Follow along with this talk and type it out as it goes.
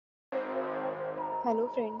Hello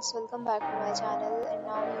friends, welcome back to my channel and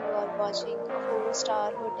now you are watching a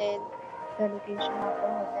 4-star hotel. The location of the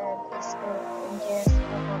hotel is good and guests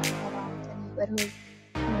are walking around the neighborhood.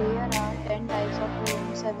 There are 10 types of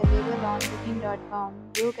rooms available on booking.com.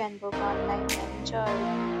 You can book online and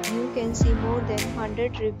enjoy. You can see more than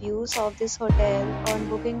 100 reviews of this hotel on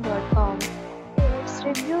booking.com. Its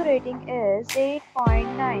review rating is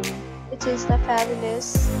 8.9, which is the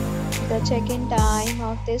fabulous. The check-in time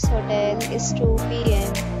of this hotel is 2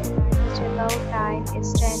 p.m. The check-out time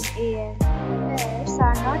is 10 a.m. Pets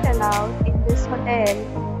are not allowed in this hotel.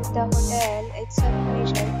 The hotel accepts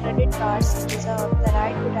major credit cards and reserves the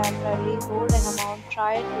right to temporarily hold an amount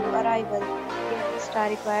prior to arrival. Guests are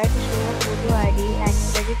required to show a photo ID and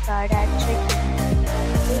credit card at check-in.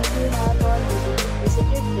 If you have already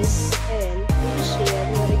visited this hotel, please share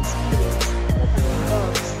your experience in the comment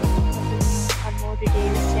box. For more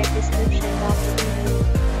details, check description of the video.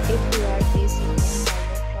 If you are facing any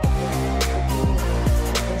kind of problem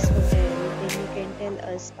in this hotel, then you can tell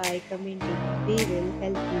us by commenting. We will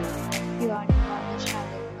help you. If you are new on the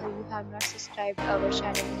channel or you have not subscribed our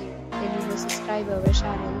channel yet, then you will subscribe our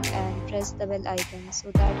channel and press the bell icon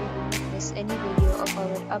so that you do not miss any video of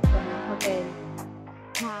our upcoming hotel.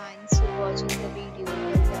 Thanks for watching the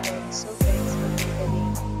video.